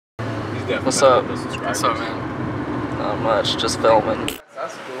What's up? What's up, man? Not much, just filming.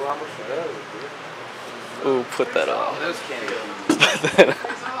 That's cool. How much for those, dude? Ooh, put that on. Those can't go.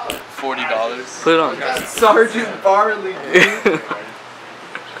 $40. Put it on. Sergeant Bvrley, dude.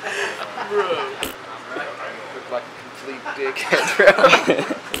 Bro. Look like a complete dickhead,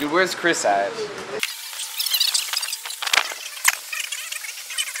 bro. Dude, where's Chris at?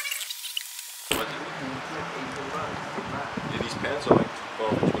 Yeah, these pants are like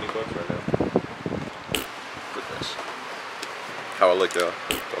 12 or 20 bucks right now. Put this. How I look though?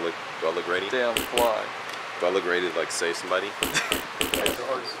 Do I look ready? Damn fly. Do I look ready to like save somebody?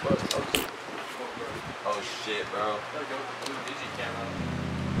 Oh shit, bro.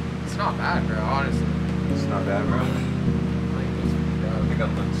 It's not bad, bro, honestly. It's not bad, bro. I think I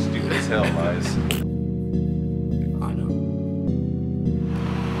look stupid as hell, Elias. I know.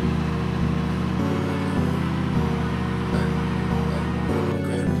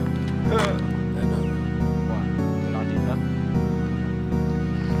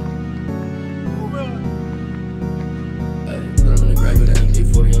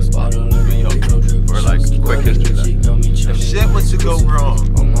 Or like quick history lesson. If shit was to go wrong.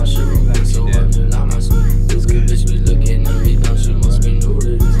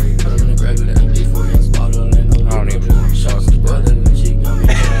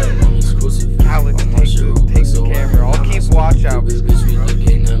 Calex, take the camera. I'll keep watch out.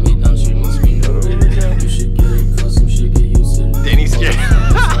 Denny's scared.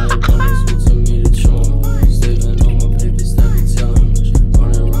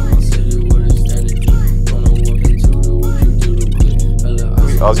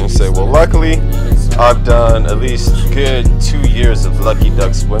 I was gonna say, well, luckily, I've done at least good 2 years of Lucky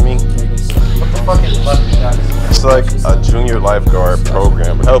Duck swimming. What the fuck is Lucky Duck? It's like a junior lifeguard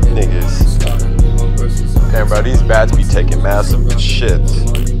program. Help niggas. Damn, bro, these bats be taking massive shits.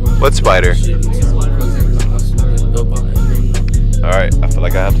 What spider? Alright, I feel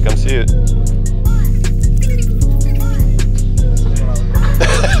like I have to come see it.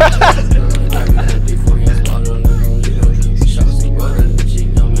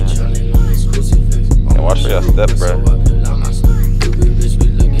 And watch for your step, bro.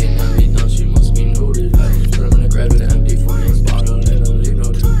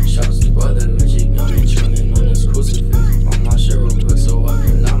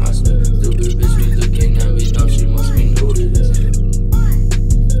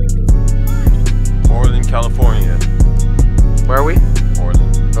 California. Where are we?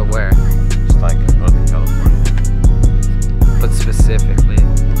 Portland. But where? It's like Northern California. But specifically?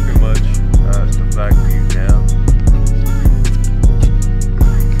 Pretty much. It's the back view down.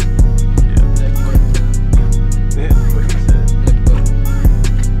 Yeah. Yeah, what he said.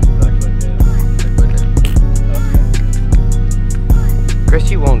 Back down. Chris,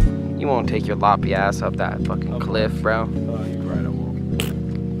 you won't take your loppy ass up that fucking cliff, bro. Oh, you're right, I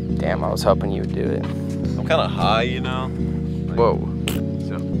won't. Damn, I was hoping you would do it. I'm kind of high, you know? Like, whoa.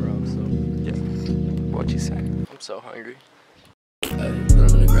 So, bro, so. Yeah. What'd you say? I'm so hungry.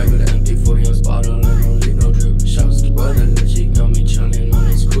 Shouts to brother, the chick got me chillin' on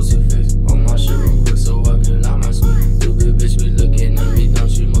this crucifix. On my shit real quick so I can lock my squid.